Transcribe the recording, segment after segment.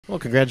Well,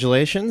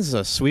 congratulations.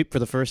 A sweep for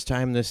the first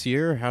time this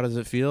year. How does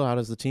it feel? How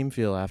does the team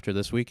feel after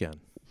this weekend?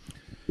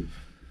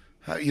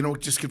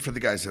 Just good for the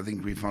guys. I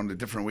think we found a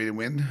different way to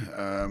win.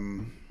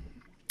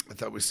 I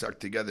thought we stuck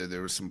together.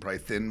 There were some probably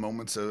thin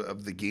moments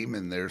of the game,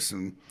 and there's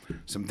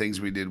some things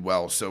we did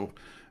well. So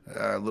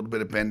a little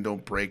bit of bend,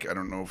 don't break. I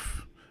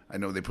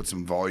know they put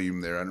some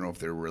volume there. I don't know if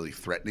they're really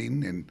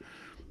threatening, and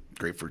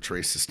great for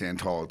Trace to stand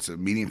tall. It's a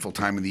meaningful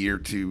time of the year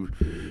to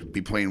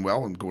be playing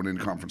well and going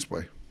into conference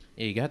play.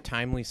 Yeah, you got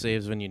timely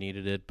saves when you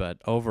needed it, but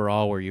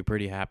overall, were you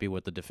pretty happy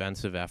with the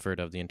defensive effort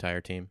of the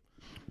entire team?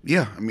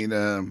 Yeah,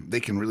 they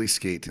can really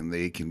skate and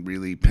they can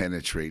really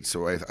penetrate.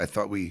 So I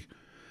thought we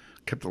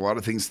kept a lot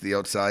of things to the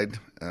outside.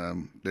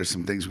 There's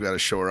some things we got to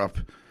shore up,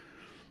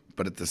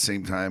 but at the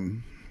same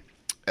time,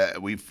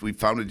 we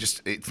found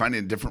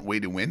finding a different way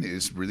to win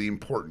is really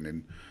important,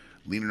 and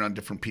leaning on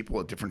different people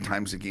at different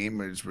times of the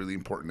game is really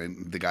important.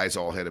 And the guys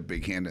all had a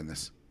big hand in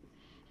this.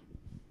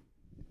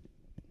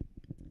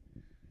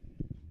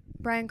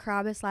 Brian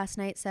Karabas last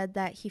night said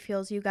that he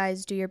feels you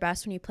guys do your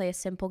best when you play a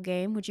simple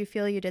game. Would you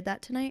feel you did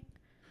that tonight?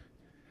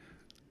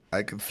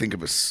 I could think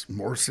of a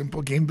more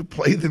simple game to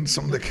play than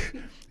some of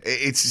the.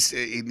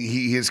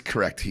 He is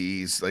correct.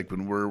 He's like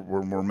when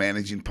we're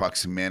managing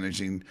pucks and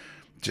managing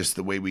just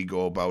the way we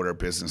go about our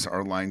business.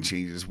 Our line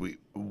changes.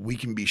 We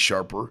can be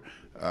sharper,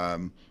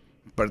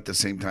 but at the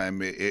same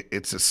time,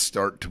 it's a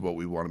start to what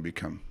we want to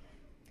become.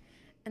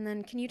 And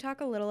then can you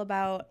talk a little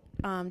about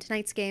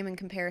tonight's game in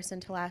comparison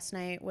to last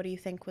night? What do you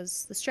think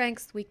was the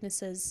strengths,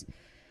 weaknesses?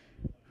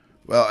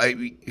 Well,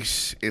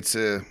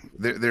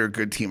 they're a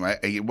good team.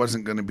 It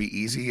wasn't going to be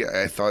easy.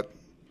 I thought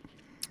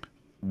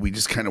we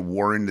just kind of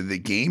wore into the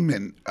game,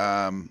 and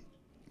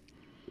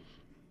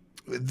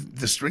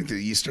the strength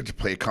that you start to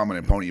play a common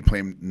opponent, you play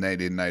them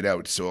night in, night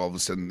out. So all of a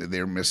sudden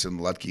they're missing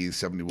Lutke,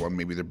 71,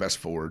 maybe their best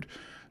forward.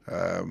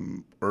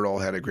 Earl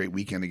had a great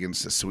weekend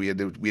against us, so we had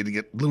to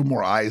get a little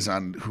more eyes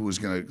on who was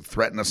going to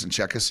threaten us and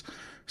check us.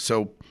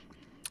 So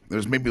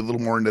there's maybe a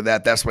little more into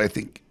that. That's why I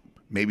think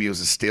maybe it was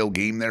a stale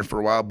game there for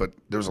a while, but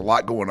there was a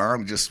lot going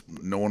on. Just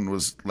no one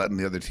was letting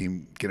the other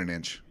team get an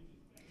inch.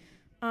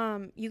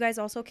 You guys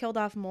also killed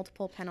off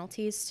multiple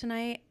penalties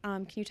tonight.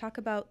 Can you talk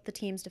about the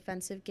team's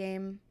defensive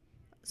game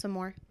some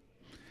more?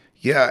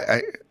 Yeah,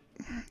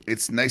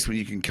 it's nice when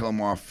you can kill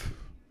them off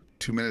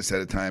 2 minutes at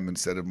a time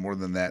instead of more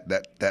than that.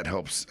 That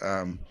helps.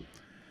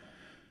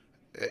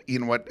 You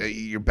know what?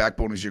 Your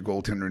backbone is your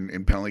goaltender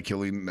in penalty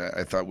killing.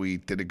 I thought we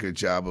did a good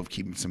job of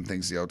keeping some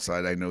things to the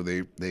outside. I know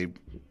they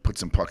put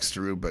some pucks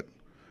through, but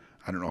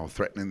I don't know how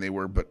threatening they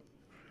were. But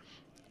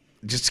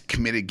just a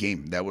committed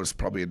game. That was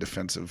probably a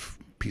defensive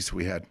piece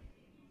we had.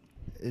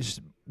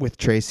 With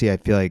Tracy, I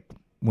feel like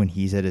when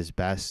he's at his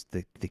best,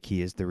 the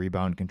key is the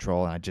rebound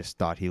control, and I just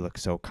thought he looked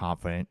so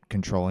confident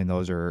controlling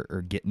those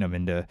or getting them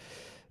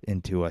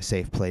into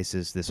safe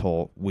places this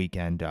whole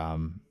weekend.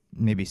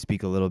 Maybe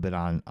speak a little bit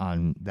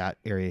on that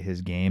area of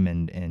his game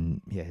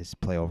and his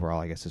play overall,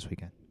 I guess, this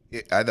weekend.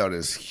 I thought it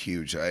was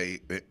huge.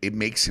 It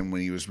makes him,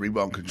 when he was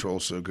rebound control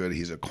so good,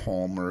 he's a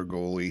calmer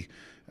goalie.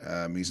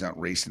 He's not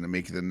racing to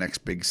make the next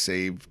big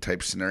save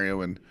type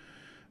scenario, and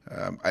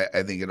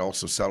I think it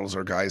also settles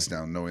our guys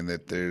down, knowing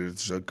that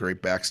there's a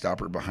great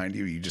backstopper behind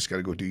you. You just got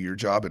to go do your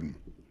job, and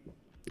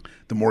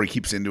the more he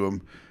keeps into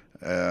him,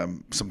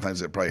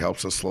 sometimes it probably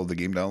helps us slow the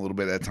game down a little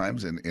bit at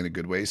times in a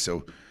good way.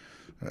 So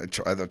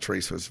I thought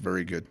Trace was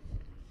very good.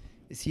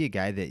 Is he a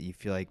guy that you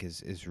feel like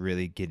is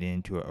really getting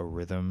into a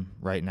rhythm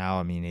right now?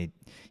 I mean,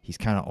 he's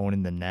kind of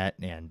owning the net,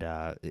 and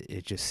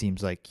it just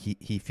seems like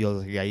he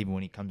feels like a guy, even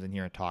when he comes in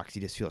here and talks, he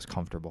just feels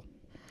comfortable.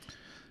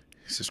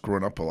 He's just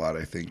grown up a lot,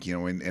 I think,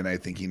 and I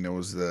think he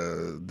knows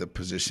the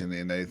position,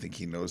 and I think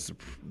he knows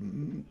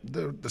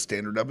the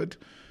standard of it.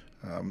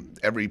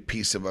 Every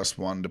piece of us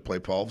wanted to play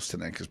Paul's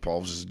tonight because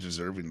Paul's is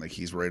deserving. Like,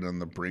 he's right on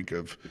the brink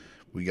of,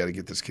 we got to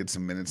get this kid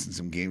some minutes and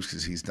some games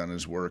because he's done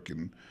his work.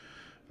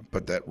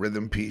 But that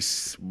rhythm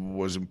piece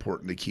was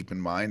important to keep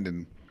in mind,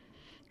 and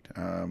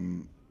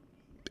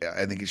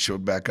I think it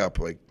showed back up.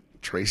 Like,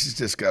 Tracy's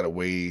just got a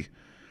way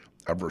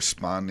of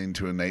responding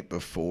to a night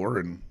before,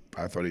 and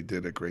I thought he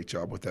did a great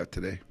job with that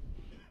today.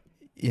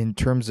 In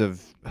terms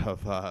of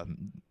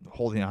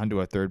holding on to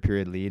a third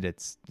period lead,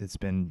 it's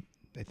been,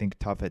 I think,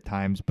 tough at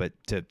times, but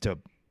to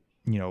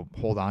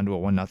hold on to a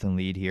 1-0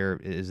 lead here,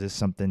 is this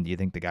something, do you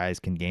think the guys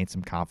can gain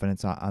some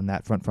confidence on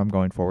that front from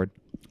going forward?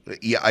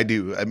 Yeah, I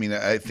do. I mean,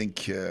 I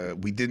think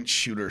we didn't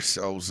shoot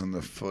ourselves in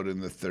the foot in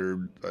the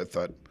third. I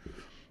thought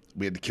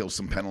we had to kill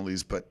some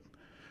penalties, but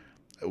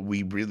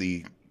we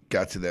really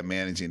got to that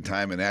managing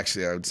time. And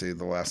actually, I would say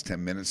the last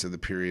 10 minutes of the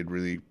period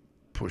really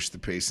pushed the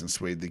pace and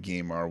swayed the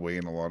game our way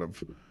in a lot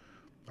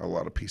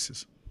of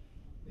pieces.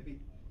 Maybe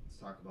let's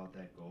talk about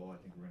that goal. I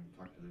think we're going to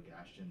talk to Luke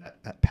Ashton.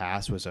 That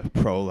pass was a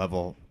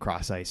pro-level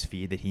cross-ice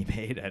feed that he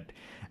made.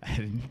 I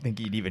didn't think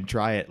he'd even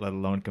try it, let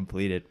alone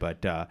complete it.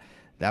 But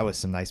that was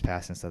some nice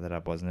passing, set that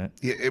up, wasn't it?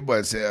 Yeah, it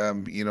was.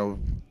 I'm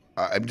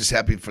just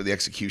happy for the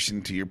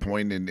execution, to your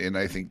point, and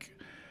I think,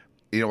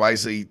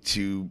 wisely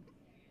to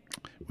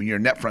when you're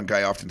a net front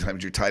guy,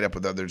 oftentimes you're tied up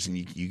with others and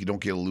you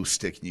don't get a loose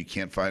stick and you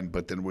can't find.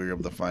 But then we were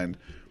able to find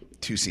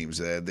two seams,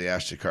 the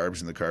Ash to carbs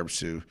and the carbs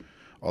to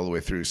all the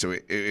way through. So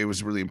it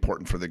was really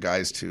important for the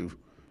guys to,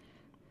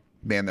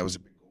 man, that was a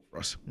big goal for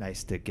us.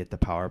 Nice to get the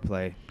power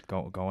play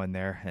going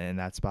there in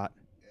that spot.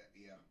 Yeah,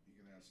 you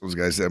can ask those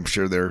guys. I'm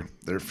sure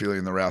they're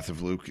feeling the wrath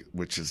of Luke,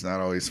 which is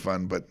not always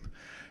fun. But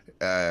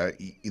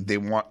they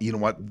want, you know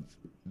what?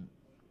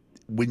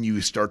 When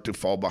you start to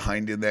fall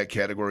behind in that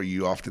category,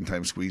 you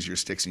oftentimes squeeze your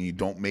sticks and you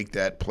don't make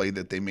that play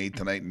that they made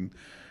tonight, and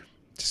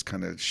just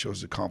kind of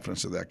shows the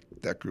confidence of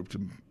that group to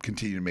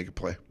continue to make a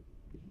play.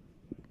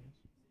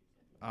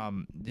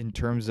 In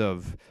terms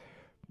of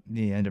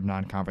the end of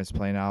non-conference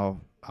play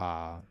now,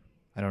 I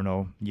don't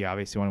know. You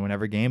obviously want to win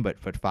every game, but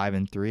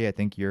 5-3, I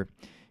think your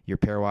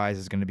pairwise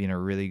is going to be in a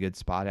really good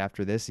spot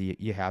after this.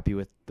 You happy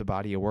with the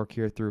body of work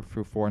here through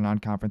 4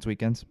 non-conference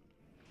weekends?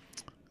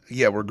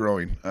 Yeah, we're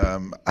growing.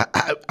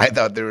 I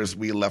thought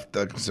we left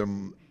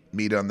some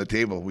meat on the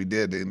table. We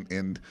did,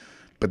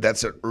 but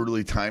that's an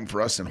early time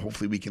for us, and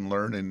hopefully we can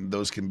learn, and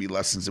those can be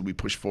lessons that we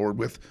push forward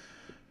with.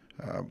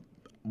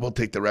 We'll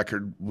take the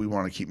record. We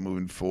want to keep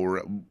moving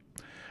forward.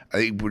 I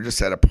think we're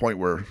just at a point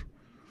where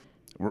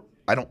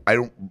I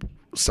don't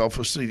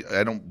selfishly,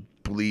 I don't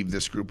believe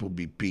this group will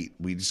be beat.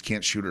 We just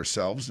can't shoot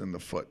ourselves in the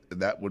foot.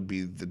 That's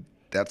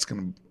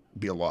going to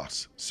be a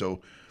loss.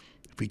 So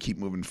if we keep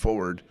moving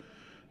forward,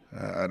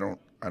 I don't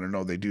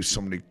know. They do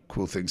so many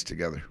cool things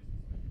together.